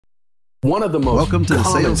One of the most Welcome to the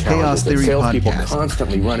Sales Chaos Theory podcast,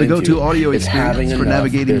 constantly run the go-to into audio is experience for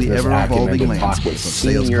navigating the ever-evolving landscape of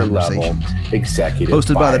sales conversations.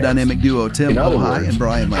 Hosted by the dynamic duo Tim Ohai and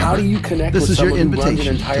Brian Lambert. How do you connect this with is your someone who runs an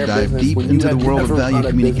invitation entire to dive business deep when you into the have world of never value run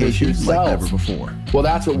a business communication like yourself? never before. Well,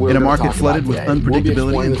 that's what we're In a gonna market talk flooded about with today. We'll be unpredictability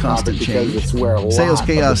exploring and this constant topic because change, it's where a lot Sales of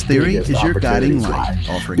Chaos the Theory biggest is your guiding opportunities light,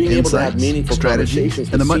 lie. offering Being able to have insights, meaningful strategies,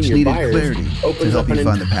 conversations and the with much senior needed buyers clarity to opens help up you an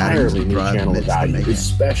find the patterns entirely that new drive channel of mix to value, make it.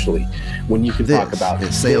 especially when you can talk about This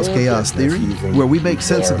is Sales their Chaos business Theory, using where we make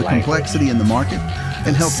sense of the their language. complexity in the market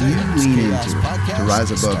and help you lean into it to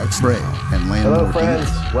rise above the fray and land Hello, more friends.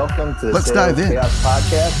 deals. Welcome to the Let's Sales dive in. Chaos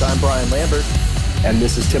Podcast. I'm Brian Lambert, And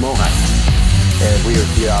this is Tim Ohai. and we are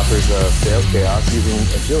the authors of Sales Chaos, using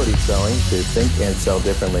agility selling to think and sell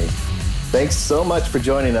differently. Thanks so much for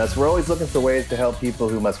joining us. We're always looking for ways to help people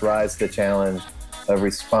who must rise to the challenge of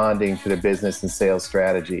responding to their business and sales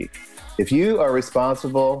strategy. If you are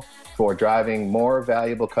responsible for driving more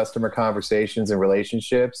valuable customer conversations and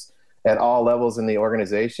relationships at all levels in the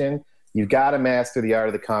organization, you've got to master the art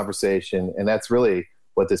of the conversation. And that's really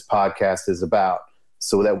what this podcast is about,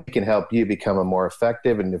 so that we can help you become a more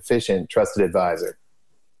effective and efficient trusted advisor.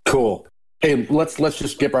 Cool. Hey, let's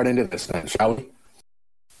just get right into this then, shall we?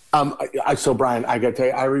 So Brian, I got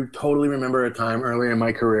to tell you, totally remember a time earlier in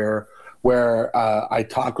my career where I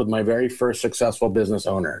talked with my very first successful business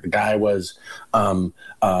owner. The guy was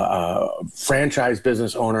a franchise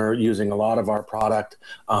business owner using a lot of our product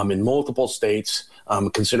in multiple states,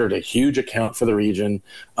 considered a huge account for the region.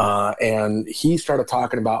 And he started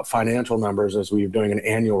talking about financial numbers as we were doing an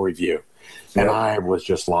annual review. And I was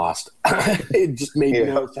just lost. It just made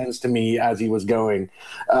no sense to me as he was going.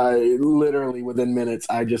 Literally within minutes,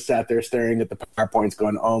 I just sat there staring at the PowerPoints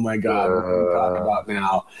going, oh my God, what are we talking about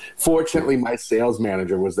now? Fortunately, my sales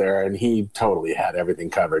manager was there and he totally had everything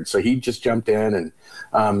covered. So he just jumped in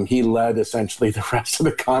and he led essentially the rest of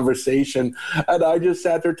the conversation. And I just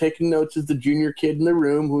sat there taking notes as the junior kid in the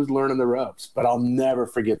room who's learning the ropes. But I'll never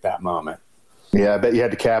forget that moment. Yeah, I bet you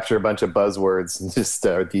had to capture a bunch of buzzwords and just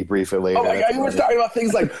debrief it later. Oh my God, you were talking about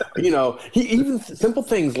things like, even simple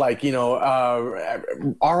things like, ROI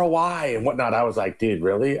and whatnot. I was like, dude,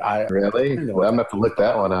 really? Really? Well, I'm going to have to look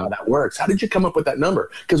that one out. That works. How did you come up with that number?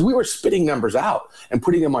 Because we were spitting numbers out and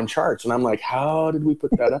putting them on charts. And I'm like, how did we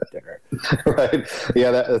put that up there? Right.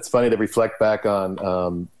 Yeah, that's funny to reflect back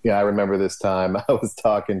on. I remember this time I was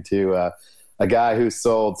talking to a guy who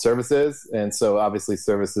sold services. And so obviously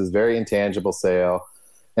services, very intangible sale.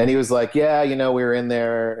 And he was like, we were in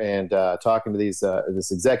there and talking to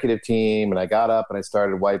this executive team. And I got up and I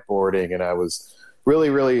started whiteboarding and I was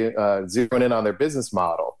really, really zeroing in on their business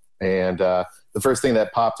model. And the first thing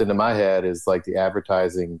that popped into my head is like the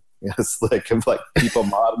advertising slick of like people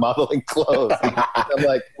modeling clothes. I'm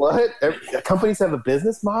like, what? Companies have a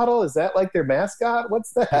business model? Is that like their mascot?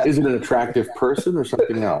 What's that? Is it an attractive person or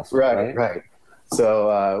something else? Right.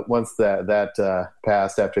 So once that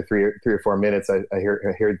passed, after three or 4 minutes, I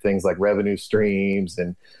heard things like revenue streams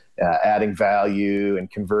and adding value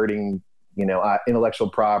and converting, intellectual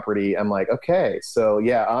property. I'm like, okay, so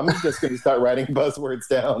yeah, I'm just going to start writing buzzwords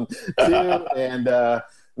down too, and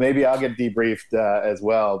maybe I'll get debriefed as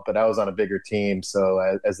well. But I was on a bigger team,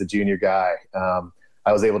 so as the junior guy,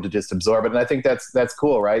 I was able to just absorb it, and I think that's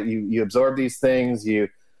cool, right? You absorb these things, you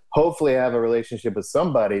hopefully have a relationship with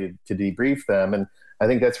somebody to debrief them. And I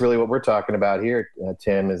think that's really what we're talking about here,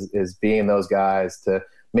 Tim, is being those guys to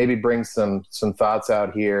maybe bring some thoughts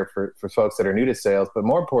out here for folks that are new to sales. But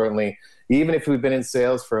more importantly, even if we've been in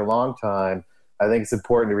sales for a long time, I think it's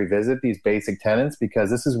important to revisit these basic tenets because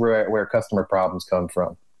this is where customer problems come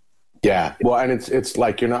from. Yeah. Well, and it's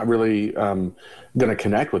like you're not really going to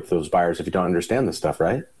connect with those buyers if you don't understand this stuff,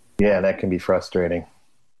 right? Yeah, that can be frustrating.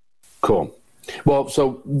 Cool. Well,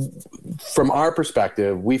 so from our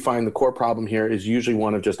perspective, we find the core problem here is usually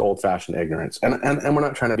one of just old-fashioned ignorance. And we're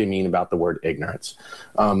not trying to be mean about the word ignorance.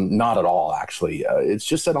 Not at all, actually. It's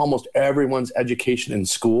just that almost everyone's education in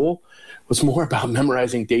school was more about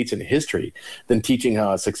memorizing dates in history than teaching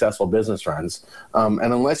how a successful business runs. And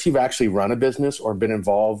unless you've actually run a business or been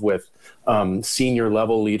involved with senior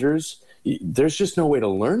level leaders, there's just no way to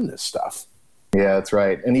learn this stuff. Yeah, that's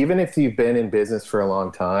right. And even if you've been in business for a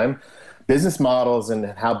long time, business models and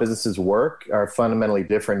how businesses work are fundamentally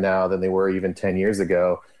different now than they were even 10 years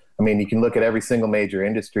ago. I mean, you can look at every single major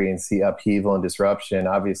industry and see upheaval and disruption,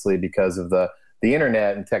 obviously because of the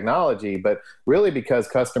internet and technology, but really because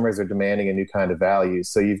customers are demanding a new kind of value.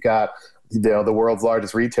 So you've got the world's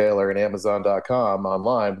largest retailer in Amazon.com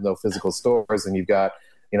online with no physical stores, and you've got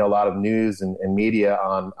a lot of news and media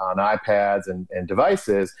on iPads and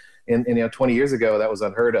devices. And 20 years ago, that was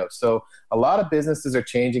unheard of. So a lot of businesses are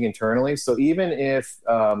changing internally. So even if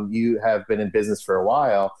you have been in business for a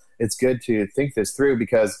while, it's good to think this through,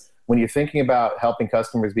 because when you're thinking about helping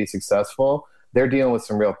customers be successful, they're dealing with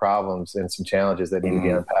some real problems and some challenges that need to be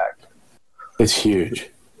unpacked. It's huge.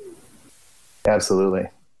 Absolutely.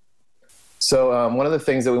 So one of the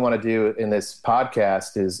things that we want to do in this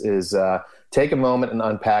podcast is take a moment and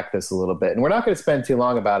unpack this a little bit. And we're not going to spend too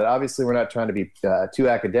long about it. Obviously, we're not trying to be too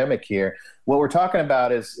academic here. What we're talking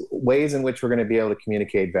about is ways in which we're going to be able to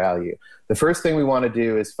communicate value. The first thing we want to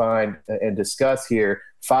do is find and discuss here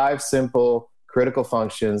 5 simple critical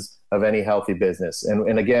functions of any healthy business.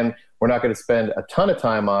 And again, we're not going to spend a ton of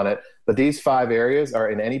time on it, but these 5 areas are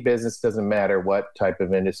in any business, doesn't matter what type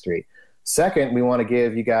of industry. Second, we want to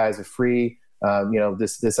give you guys a free,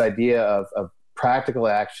 this idea of practical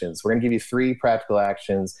actions. We're going to give you 3 practical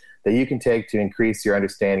actions that you can take to increase your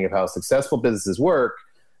understanding of how successful businesses work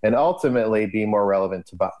and ultimately be more relevant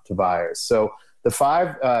to buyers. So the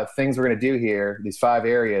 5 things we're going to do here, these 5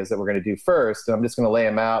 areas that we're going to do first, and I'm just going to lay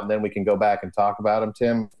them out and then we can go back and talk about them,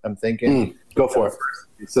 Tim, I'm thinking. Go for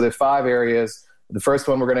it. So there's 5 areas. The first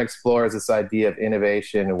one we're going to explore is this idea of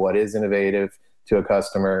innovation and what is innovative to a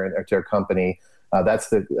customer or to a company. That's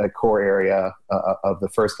the core area of the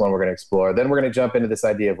first one we're going to explore. Then we're going to jump into this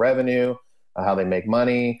idea of revenue, how they make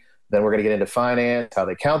money. Then we're going to get into finance, how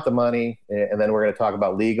they count the money. And then we're going to talk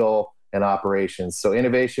about legal and operations. So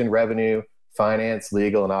innovation, revenue, finance,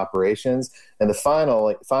 legal, and operations. And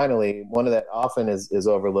finally, one of that often is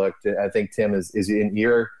overlooked, I think, Tim, is in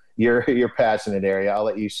your passionate area. I'll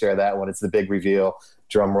let you share that one. It's the big reveal.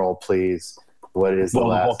 Drum roll, please. What is the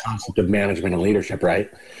whole concept of management and leadership, right?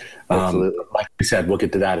 Absolutely. Like we said, we'll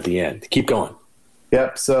get to that at the end. Keep going.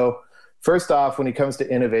 Yep. So first off, when it comes to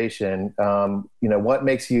innovation, what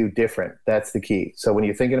makes you different? That's the key. So when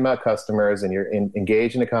you're thinking about customers and you're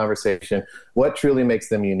engaged in a conversation, what truly makes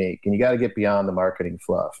them unique? And you got to get beyond the marketing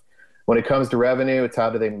fluff. When it comes to revenue, it's how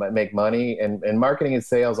do they make money? And marketing and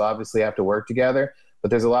sales obviously have to work together,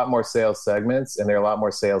 but there's a lot more sales segments and there are a lot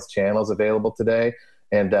more sales channels available today.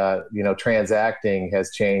 And, transacting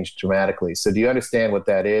has changed dramatically. So do you understand what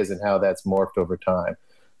that is and how that's morphed over time?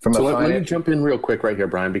 Let me jump in real quick right here,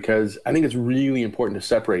 Brian, because I think it's really important to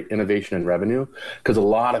separate innovation and revenue, because a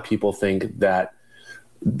lot of people think that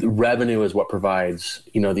the revenue is what provides,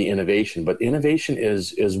 the innovation. But innovation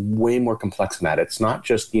is way more complex than that. It's not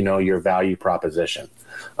just, your value proposition.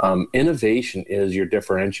 Innovation is your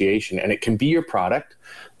differentiation, and it can be your product,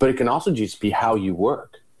 but it can also just be how you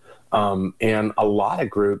work. And a lot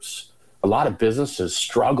of businesses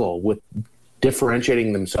struggle with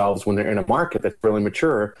differentiating themselves when they're in a market that's really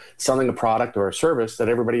mature, selling a product or a service that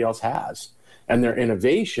everybody else has. And their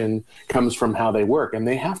innovation comes from how they work. And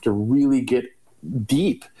they have to really get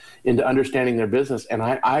deep into understanding their business. And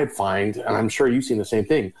I find, and I'm sure you've seen the same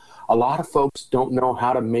thing, a lot of folks don't know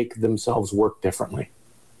how to make themselves work differently.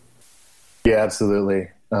 Yeah,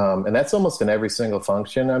 absolutely. And that's almost in every single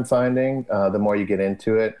function I'm finding, the more you get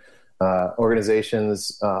into it.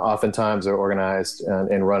 Organizations oftentimes are organized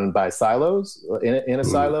and run by silos in a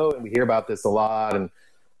silo, and we hear about this a lot. And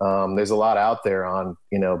there's a lot out there on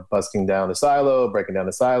busting down the silo, breaking down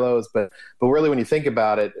the silos. But really, when you think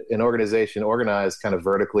about it, an organization organized kind of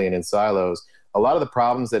vertically and in silos, a lot of the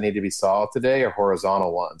problems that need to be solved today are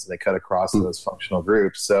horizontal ones, and they cut across those functional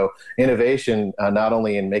groups. So innovation, not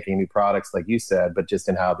only in making new products, like you said, but just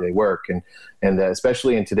in how they work, and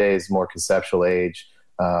especially in today's more conceptual age.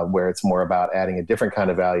 Where it's more about adding a different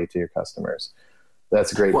kind of value to your customers.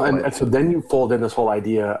 That's a great point. And so then you fold in this whole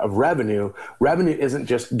idea of revenue. Revenue isn't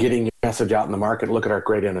just getting your message out in the market, look at our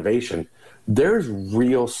great innovation. There's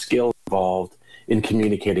real skill involved in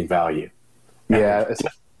communicating value. And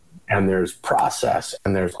there's process,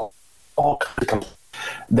 and there's all kinds of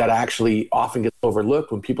that actually often gets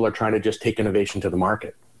overlooked when people are trying to just take innovation to the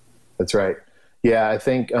market. That's right. Yeah, I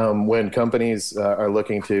think when companies are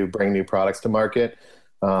looking to bring new products to market,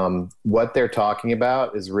 what they're talking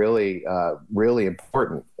about is really, really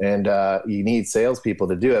important, and you need salespeople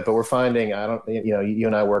to do it. But we're finding, you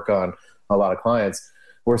and I work on a lot of clients.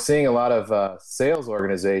 We're seeing a lot of sales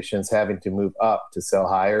organizations having to move up to sell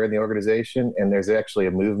higher in the organization, and there's actually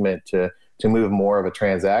a movement to move more of a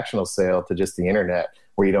transactional sale to just the internet,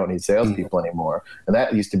 where you don't need salespeople anymore. And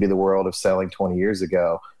that used to be the world of selling 20 years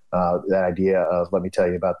ago. That idea of, let me tell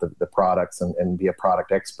you about the products and be a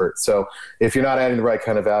product expert. So if you're not adding the right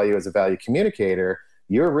kind of value as a value communicator,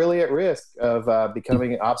 you're really at risk of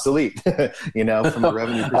becoming obsolete, from a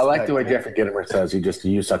revenue perspective. I like the way Jeffrey Gitomer says,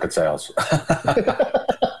 you suck at sales.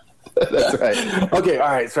 That's right. Okay.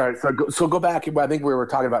 All right. Sorry. So go back. I think we were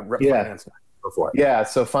talking about finance before. Yeah.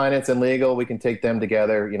 So finance and legal, we can take them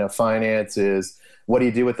together. Finance is what do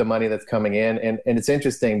you do with the money that's coming in? And it's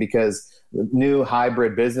interesting because new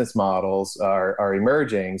hybrid business models are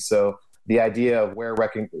emerging. So the idea of where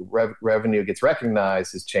revenue gets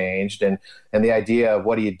recognized has changed, and the idea of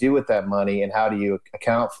what do you do with that money and how do you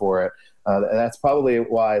account for it. That's probably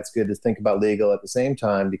why it's good to think about legal at the same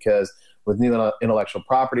time, because with new intellectual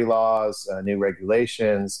property laws, new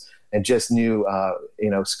regulations, and just new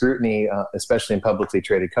scrutiny, especially in publicly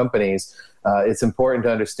traded companies, it's important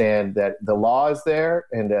to understand that the law is there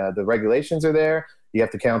and the regulations are there. You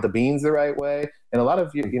have to count the beans the right way. And a lot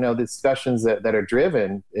of the discussions that are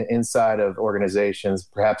driven inside of organizations,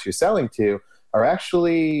 perhaps you're selling to, are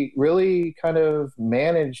actually really kind of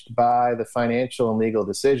managed by the financial and legal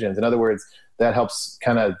decisions. In other words, that helps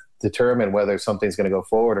kind of determine whether something's going to go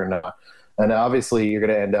forward or not. And obviously, you're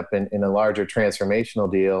going to end up in a larger transformational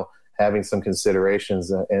deal having some considerations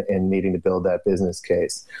and needing to build that business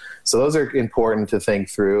case. So those are important to think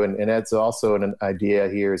through. And that's also an idea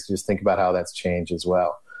here, is just think about how that's changed as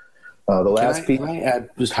well. The last piece. Can I add,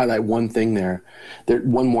 just highlight one thing there?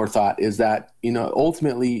 One more thought is that,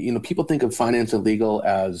 ultimately, people think of finance and legal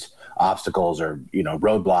as obstacles or,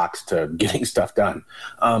 roadblocks to getting stuff done.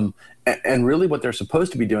 And really what they're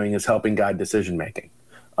supposed to be doing is helping guide decision-making.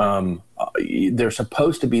 They're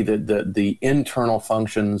supposed to be the internal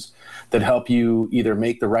functions that help you either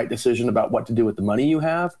make the right decision about what to do with the money you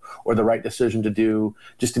have, or the right decision to do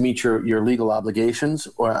just to meet your legal obligations,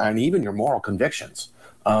 and even your moral convictions.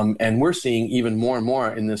 And we're seeing even more and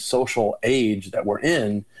more in this social age that we're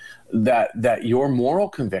in, that your moral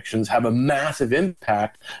convictions have a massive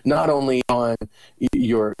impact, not only on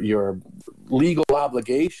your legal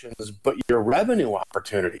obligations, but your revenue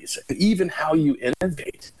opportunities, even how you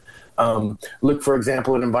innovate. Look, for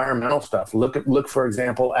example, at environmental stuff. Look, for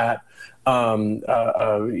example, at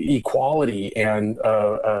equality and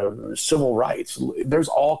civil rights. There's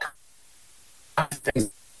all kinds of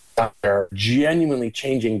things out there genuinely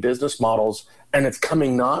changing business models, and it's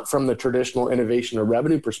coming not from the traditional innovation or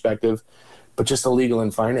revenue perspective, but just the legal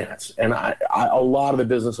and finance. And a lot of the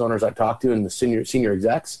business owners I talk to and the senior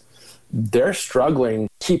execs, they're struggling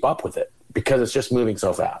to keep up with it because it's just moving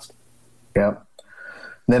so fast. Yeah.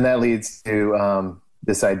 And then that leads to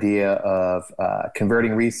this idea of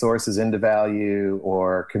converting resources into value,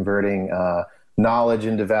 or converting knowledge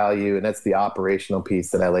into value. And that's the operational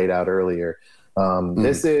piece that I laid out earlier.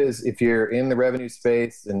 This is, if you're in the revenue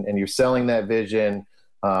space and you're selling that vision,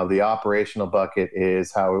 the operational bucket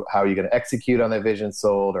is how are you going to execute on that vision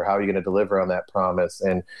sold, or how are you going to deliver on that promise?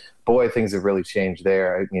 And boy, things have really changed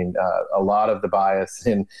there. I mean, a lot of the bias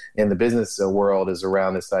in the business world is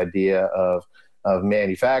around this idea of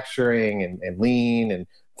manufacturing and lean and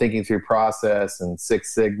thinking through process and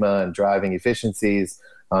Six Sigma and driving efficiencies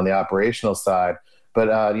on the operational side. But,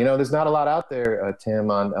 there's not a lot out there, Tim,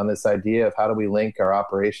 on this idea of how do we link our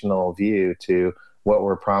operational view to what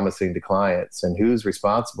we're promising to clients, and who's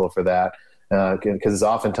responsible for that, because it's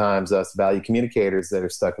oftentimes us value communicators that are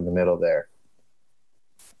stuck in the middle there.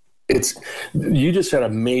 You just said a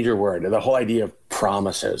major word, the whole idea of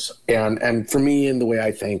promises. And for me, in the way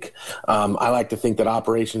I think, I like to think that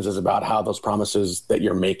operations is about how those promises that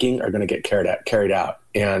you're making are going to get carried out.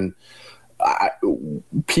 And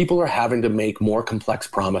people are having to make more complex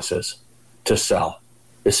promises to sell,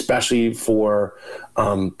 especially for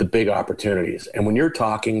the big opportunities. And when you're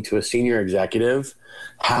talking to a senior executive,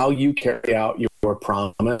 how you carry out your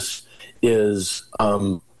promise is,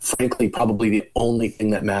 frankly, probably the only thing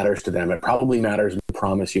that matters to them. It probably matters the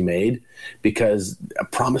promise you made, because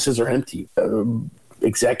promises are empty.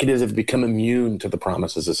 Executives have become immune to the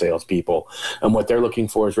promises of salespeople, and what they're looking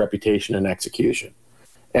for is reputation and execution.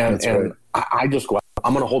 And I just go out,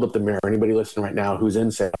 I'm going to hold up the mirror. Anybody listening right now who's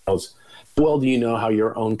in sales, well, do you know how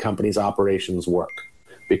your own company's operations work?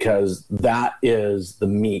 Because that is the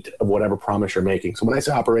meat of whatever promise you're making. So when I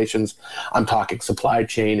say operations, I'm talking supply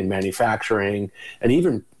chain and manufacturing, and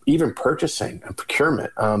even purchasing and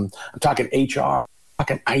procurement. I'm talking HR, I'm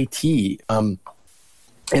talking IT.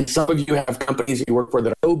 And some of you have companies that you work for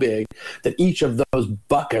that are so big that each of those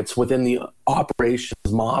buckets within the operations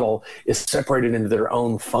model is separated into their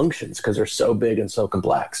own functions because they're so big and so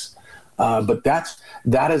complex. But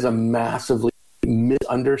that is a massively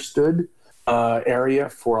misunderstood area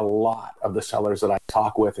for a lot of the sellers that I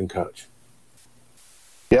talk with and coach.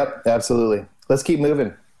 Yep, absolutely. Let's keep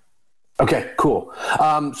moving. Okay, cool.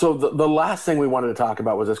 So the last thing we wanted to talk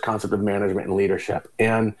about was this concept of management and leadership.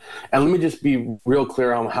 And let me just be real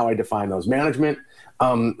clear on how I define those. Management,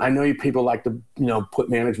 I know you people like to, put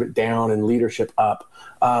management down and leadership up.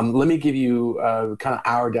 Let me give you kind of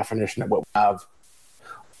our definition of what we have.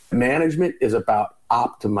 Management is about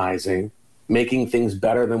optimizing, making things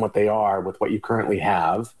better than what they are with what you currently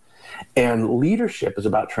have. And leadership is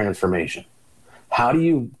about transformation. How do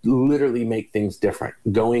you literally make things different,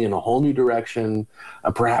 going in a whole new direction,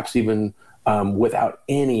 perhaps even without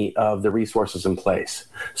any of the resources in place?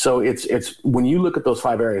 So it's when you look at those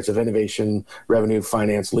 5 areas of innovation, revenue,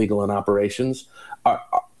 finance, legal, and operations,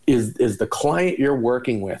 is the client you're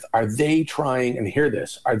working with, are they trying, and hear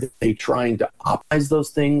this, are they trying to optimize those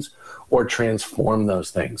things or transform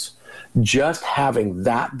those things? Just having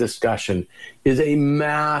that discussion is a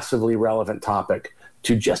massively relevant topic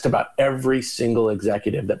to just about every single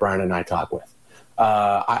executive that Brian and I talk with.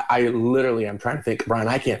 I literally, I'm trying to think, Brian,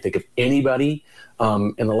 I can't think of anybody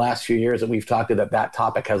in the last few years that we've talked to that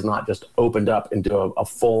topic has not just opened up into a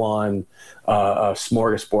full-on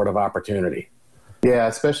smorgasbord of opportunity. Yeah,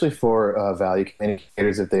 especially for value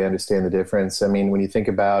communicators, if they understand the difference. I mean, when you think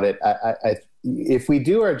about it, if we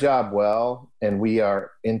do our job well and we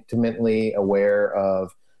are intimately aware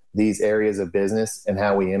of these areas of business and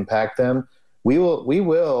how we impact them, we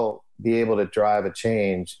will be able to drive a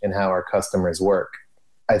change in how our customers work.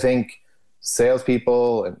 I think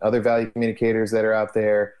salespeople and other value communicators that are out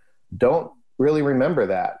there don't really remember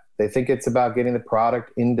that. They think it's about getting the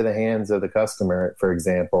product into the hands of the customer, for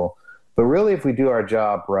example. But really, if we do our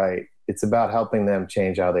job right, it's about helping them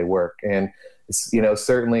change how they work. And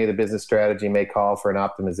certainly the business strategy may call for an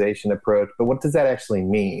optimization approach, but what does that actually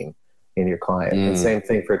mean in your client? And same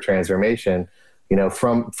thing for transformation.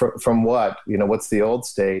 From what, what's the old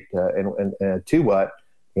state and to what,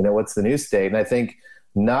 what's the new state? And I think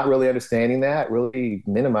not really understanding that really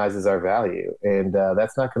minimizes our value. And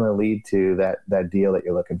that's not going to lead to that deal that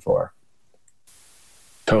you're looking for.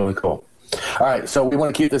 Totally cool. All right, so we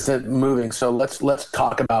want to keep this moving. So let's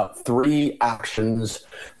talk about 3 actions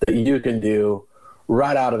that you can do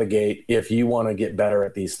right out of the gate if you want to get better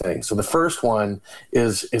at these things. So the first one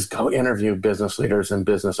is go interview business leaders and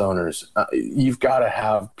business owners. You've got to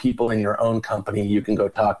have people in your own company you can go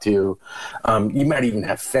talk to. You might even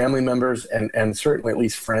have family members and certainly at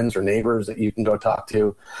least friends or neighbors that you can go talk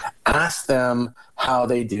to. Ask them how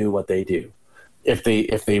they do what they do. If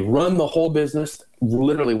they run the whole business,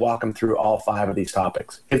 literally walk them through all 5 of these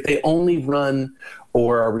topics. If they only run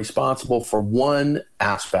or are responsible for one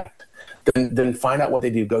aspect, then find out what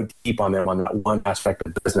they do. Go deep on them on that one aspect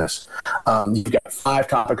of business. You've got 5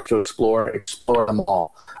 topics to explore them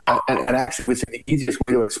all. And actually, we say the easiest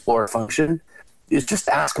way to explore a function is just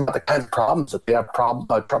ask them about the kinds of problems that they have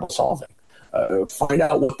trouble solving. Find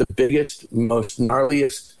out what the biggest, most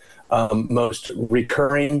gnarliest, most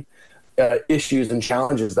recurring issues and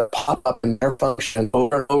challenges that pop up in their function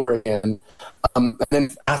over and over again, and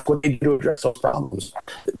then ask what they do to address those problems.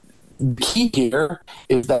 The key here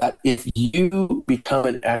is that if you become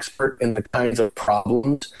an expert in the kinds of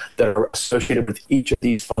problems that are associated with each of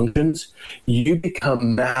these functions, you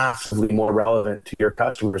become massively more relevant to your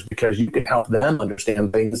customers because you can help them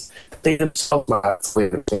understand things that they themselves not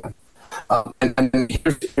fully understand. And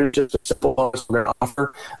here's just a simple bonus we're going to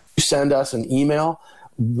offer. You send us an email,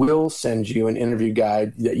 we'll send you an interview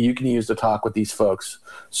guide that you can use to talk with these folks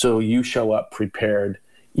so you show up prepared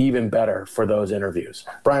even better for those interviews.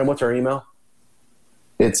 Brian, what's our email?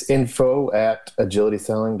 It's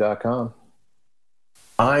info@agilityselling.com.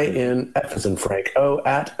 F as in Frank,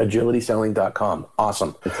 @agilityselling.com.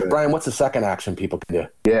 Awesome. Okay. Brian, what's the second action people can do?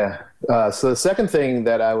 Yeah. So the second thing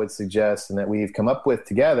that I would suggest and that we've come up with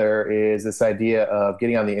together is this idea of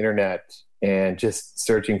getting on the internet and just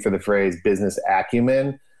searching for the phrase business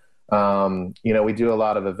acumen. We do a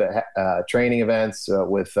lot of training events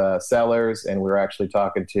with sellers, and we're actually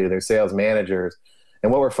talking to their sales managers.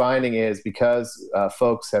 And what we're finding is because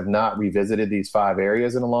folks have not revisited these 5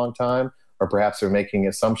 areas in a long time, or perhaps they're making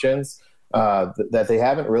assumptions, that they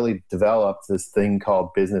haven't really developed this thing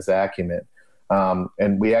called business acumen.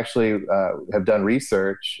 And we actually have done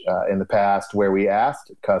research in the past where we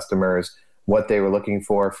asked customers what they were looking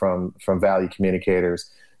for from value communicators.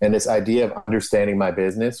 And this idea of understanding my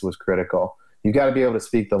business was critical. You've got to be able to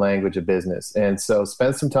speak the language of business. And so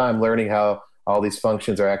spend some time learning how all these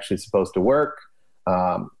functions are actually supposed to work.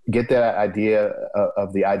 Get that idea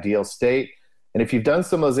of the ideal state. And if you've done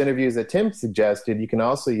some of those interviews that Tim suggested, you can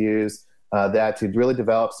also use that to really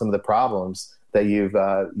develop some of the problems that you've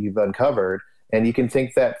uncovered. And you can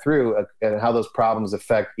think that through and how those problems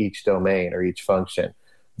affect each domain or each function.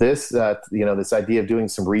 this idea of doing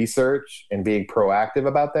some research and being proactive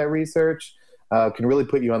about that research can really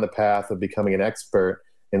put you on the path of becoming an expert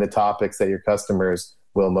in the topics that your customers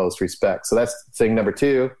will most respect. So that's thing number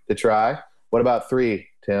 2 to try. What about 3,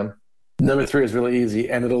 Tim? Number 3 is really easy,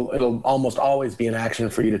 and it'll almost always be an action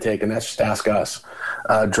for you to take, and that's just ask us.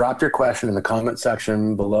 Drop your question in the comment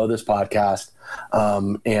section below this podcast,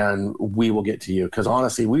 and we will get to you. Because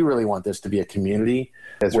honestly, we really want this to be a community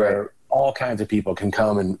where all kinds of people can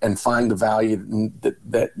come and find the value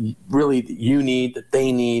that really you need, that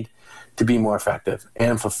they need to be more effective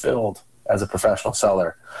and fulfilled as a professional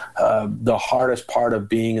seller. The hardest part of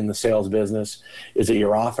being in the sales business is that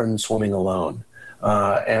you're often swimming alone.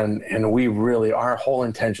 And we really, our whole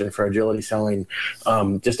intention for Agility Selling,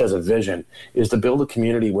 just as a vision, is to build a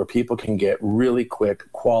community where people can get really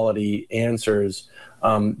quick quality answers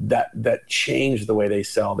that change the way they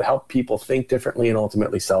sell, to help people think differently and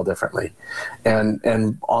ultimately sell differently.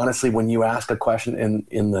 And honestly, when you ask a question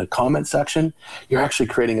in the comment section, you're actually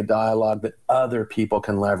creating a dialogue that other people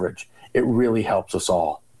can leverage. It really helps us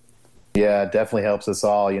all. Yeah, it definitely helps us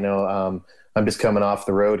all. I'm just coming off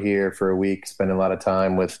the road here for a week, spending a lot of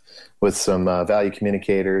time with some value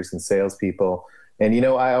communicators and salespeople. And,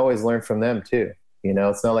 I always learn from them too.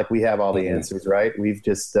 It's not like we have all the answers, right? We've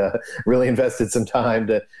just really invested some time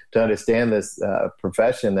to understand this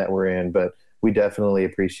profession that we're in, but we definitely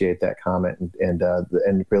appreciate that comment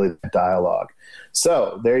and really the dialogue.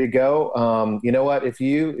 So there you go. You know what? If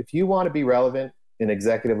you want to be relevant in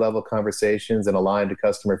executive level conversations and aligned to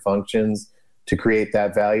customer functions, to create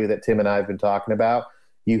that value that Tim and I have been talking about,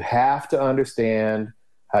 you have to understand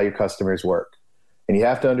how your customers work. And you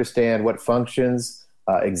have to understand what functions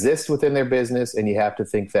exist within their business, and you have to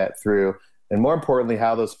think that through. And more importantly,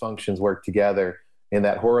 how those functions work together in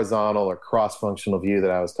that horizontal or cross-functional view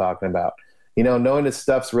that I was talking about. Knowing this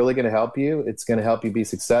stuff's really going to help you. It's going to help you be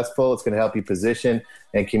successful. It's going to help you position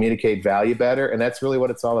and communicate value better. And that's really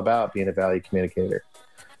what it's all about, being a value communicator.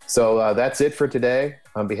 So that's it for today.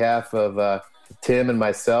 On behalf of Tim and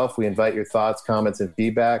myself, we invite your thoughts, comments, and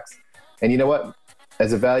feedbacks. And you know what?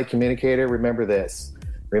 As a value communicator, remember this.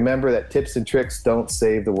 Remember that tips and tricks don't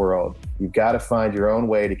save the world. You've got to find your own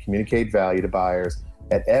way to communicate value to buyers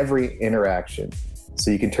at every interaction so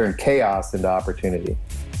you can turn chaos into opportunity.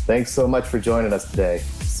 Thanks so much for joining us today.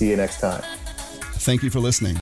 See you next time. Thank you for listening.